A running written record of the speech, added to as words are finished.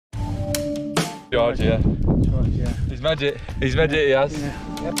charge, yeah. Charge, yeah. He's made it. He's made it, he has.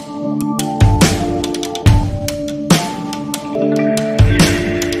 Yeah. Yep.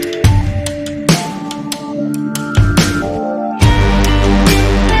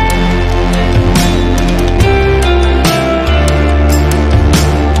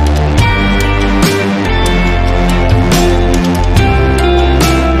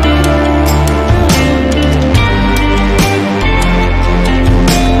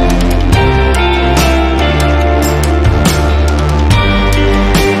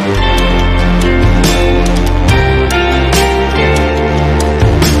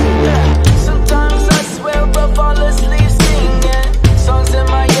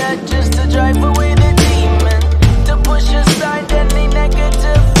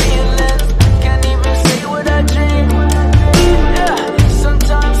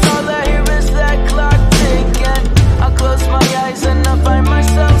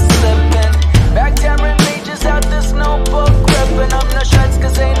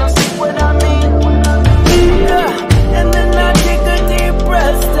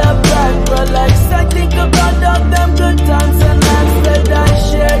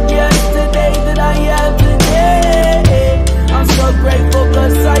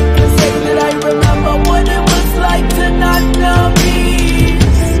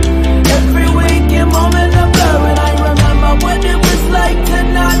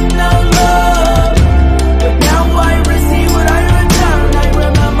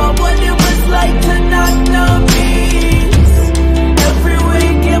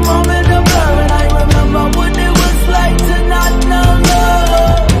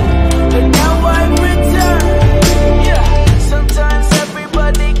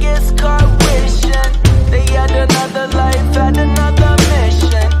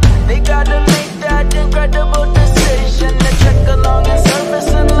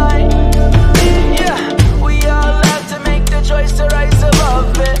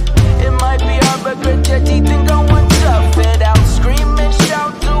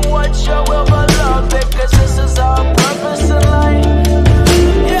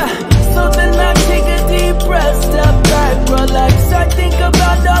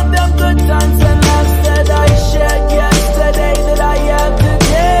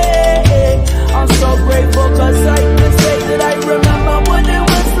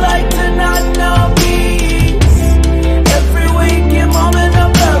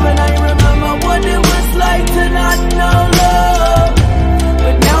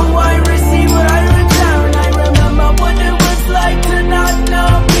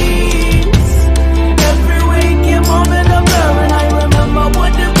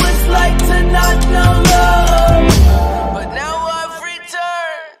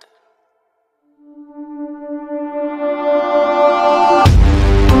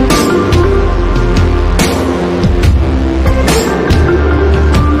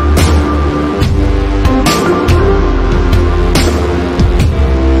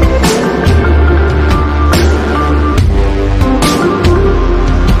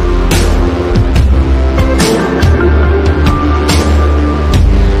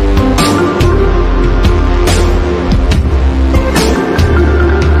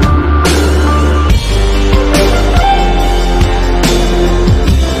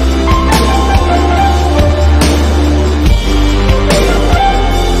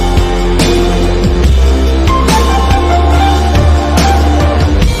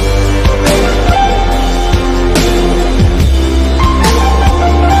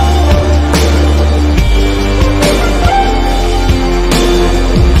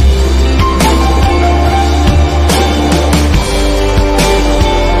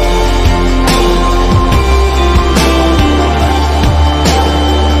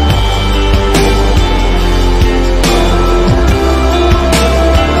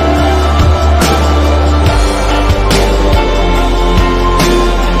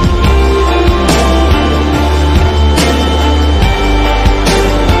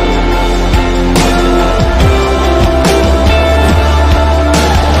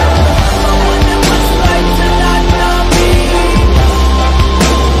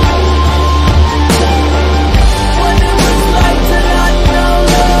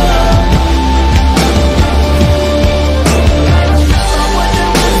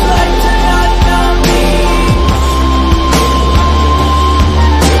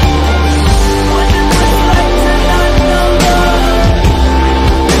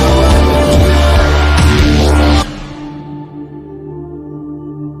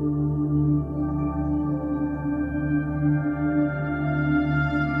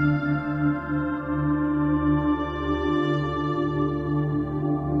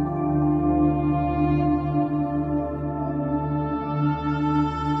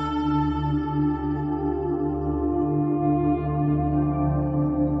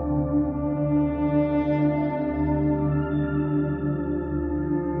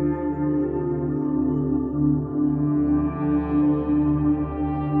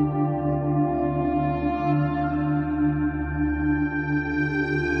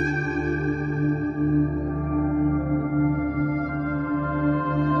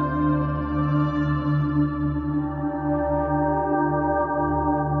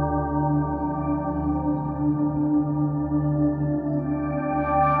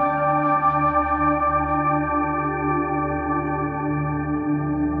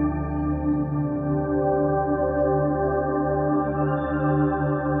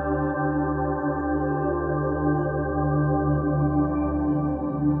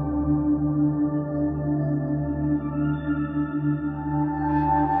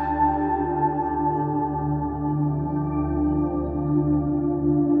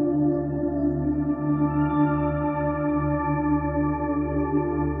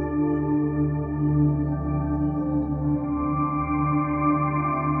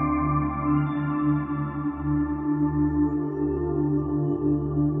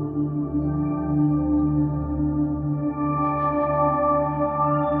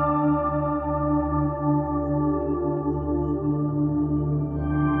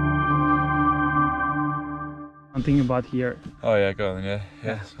 I'm thinking about here. Oh yeah, go on then,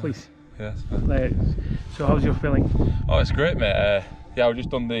 yeah. Please. Yeah. So how's your feeling? Oh, it's great, mate. Yeah, we've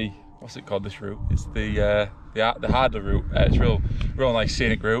just done the, what's it called, this route? It's the harder route. It's real nice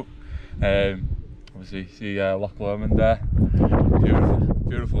scenic route. Obviously, see Loch Lomond there.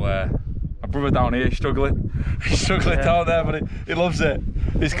 Beautiful. My brother down here, he's struggling. He's struggling down there, but he loves it.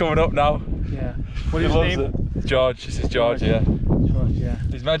 He's coming up now. Yeah. What is his name? It. George. This is George. Yeah. George. Yeah.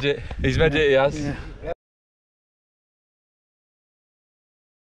 He's magic. He has. Yeah.